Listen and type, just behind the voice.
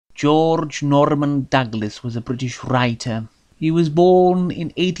George Norman Douglas was a British writer. He was born in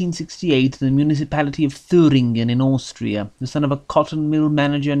 1868 in the municipality of Thuringen in Austria, the son of a cotton mill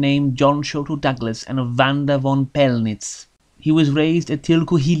manager named John Sholto Douglas and of Wanda von Pellnitz. He was raised at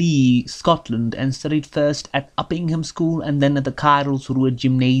Tilcohilly, Scotland, and studied first at Uppingham School and then at the Karlsruhe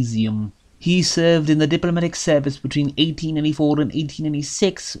Gymnasium. He served in the diplomatic service between 1894 and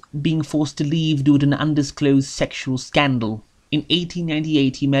 1896, being forced to leave due to an undisclosed sexual scandal. In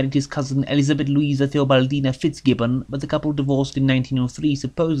 1898 he married his cousin Elizabeth Louisa Theobaldina Fitzgibbon, but the couple divorced in 1903,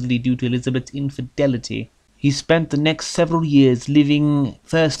 supposedly due to Elizabeth's infidelity. He spent the next several years living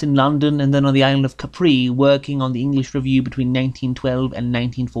first in London and then on the island of Capri, working on the English Review between 1912 and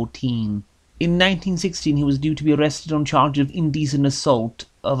 1914. In 1916 he was due to be arrested on charge of indecent assault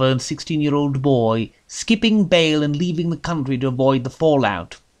of a 16-year-old boy, skipping bail and leaving the country to avoid the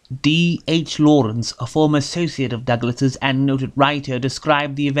fallout. D. H. Lawrence, a former associate of Douglas's and noted writer,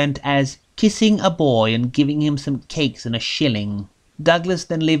 described the event as kissing a boy and giving him some cakes and a shilling. Douglas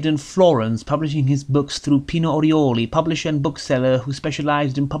then lived in Florence, publishing his books through Pino Orioli, publisher and bookseller who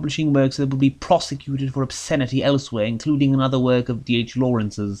specialized in publishing works that would be prosecuted for obscenity elsewhere, including another work of D. H.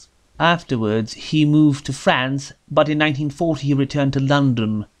 Lawrence's. Afterwards, he moved to France, but in 1940 he returned to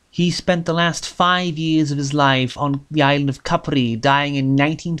London. He spent the last 5 years of his life on the island of Capri, dying in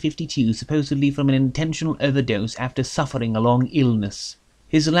 1952, supposedly from an intentional overdose after suffering a long illness.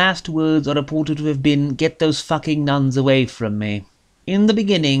 His last words are reported to have been, "Get those fucking nuns away from me." In the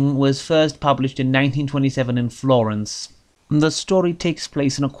Beginning was first published in 1927 in Florence. The story takes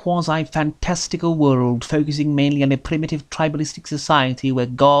place in a quasi-fantastical world, focusing mainly on a primitive tribalistic society where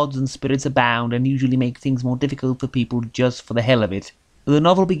gods and spirits abound and usually make things more difficult for people just for the hell of it. The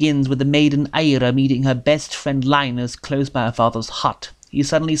novel begins with the maiden Ira meeting her best friend Linus close by her father's hut. He is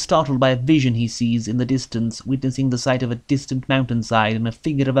suddenly startled by a vision he sees in the distance, witnessing the sight of a distant mountainside and a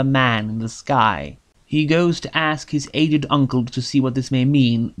figure of a man in the sky. He goes to ask his aged uncle to see what this may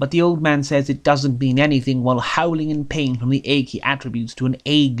mean, but the old man says it doesn't mean anything while howling in pain from the ache he attributes to an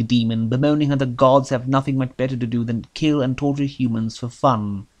egg demon, bemoaning how the gods have nothing much better to do than kill and torture humans for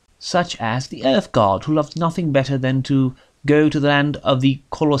fun. Such as the Earth God, who loves nothing better than to go to the land of the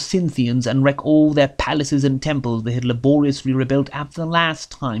Colocynthians and wreck all their palaces and temples they had laboriously rebuilt after the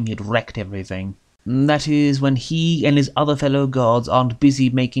last time he had wrecked everything. That is, when he and his other fellow gods aren't busy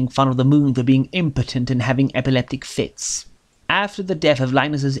making fun of the moon for being impotent and having epileptic fits. After the death of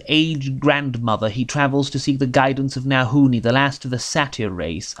Linus's aged grandmother, he travels to seek the guidance of Nea-Huni, the last of the satyr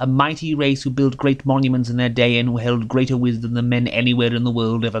race, a mighty race who built great monuments in their day and who held greater wisdom than men anywhere in the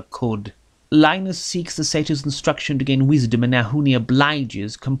world ever could. Linus seeks the satyr's instruction to gain wisdom, and Nea-Huni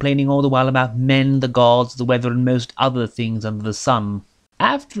obliges, complaining all the while about men, the gods, the weather, and most other things under the sun.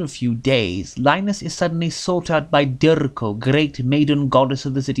 After a few days, Linus is suddenly sought out by Dirko, great maiden goddess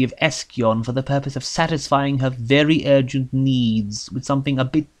of the city of Eskion, for the purpose of satisfying her very urgent needs with something a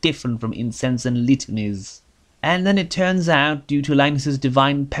bit different from incense and litanies. And then it turns out, due to Linus's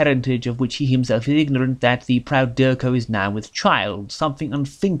divine parentage of which he himself is ignorant, that the proud Dirko is now with child, something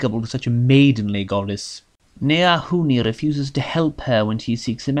unthinkable to such a maidenly goddess. Nea-Huni refuses to help her when she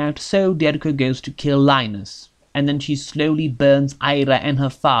seeks him out, so Dirko goes to kill Linus. And then she slowly burns Ira and her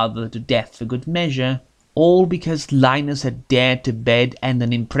father to death for good measure, all because Linus had dared to bed and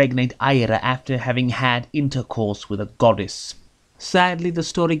then impregnate Ira after having had intercourse with a goddess. Sadly, the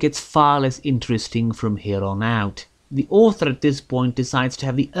story gets far less interesting from here on out. The author at this point decides to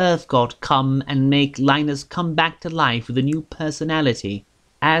have the Earth God come and make Linus come back to life with a new personality,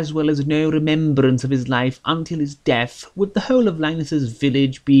 as well as no remembrance of his life until his death, with the whole of Linus's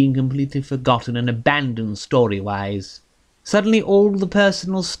village being completely forgotten and abandoned story-wise. Suddenly all the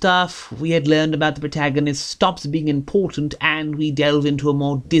personal stuff we had learned about the protagonist stops being important, and we delve into a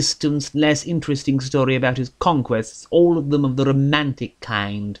more distant, less interesting story about his conquests, all of them of the romantic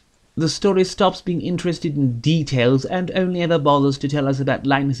kind. The story stops being interested in details and only ever bothers to tell us about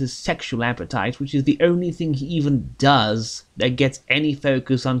Linus's sexual appetite, which is the only thing he even does that gets any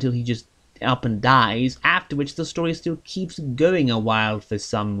focus until he just up and dies, after which the story still keeps going a while for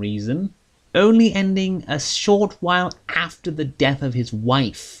some reason, only ending a short while after the death of his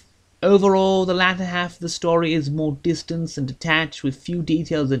wife. Overall, the latter half of the story is more distant and detached, with few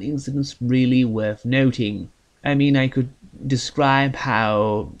details and incidents really worth noting. I mean, I could describe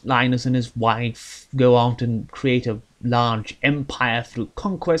how Linus and his wife go out and create a large empire through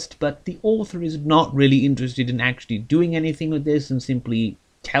conquest, but the author is not really interested in actually doing anything with this and simply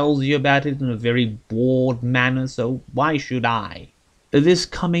tells you about it in a very bored manner, so why should I? This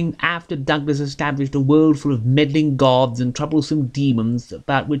coming after Douglas established a world full of meddling gods and troublesome demons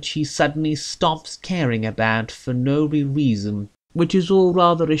about which he suddenly stops caring about for no real reason. which is all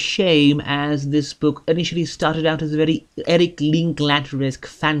rather a shame, as this book initially started out as a very Eric Linklater-esque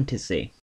fantasy.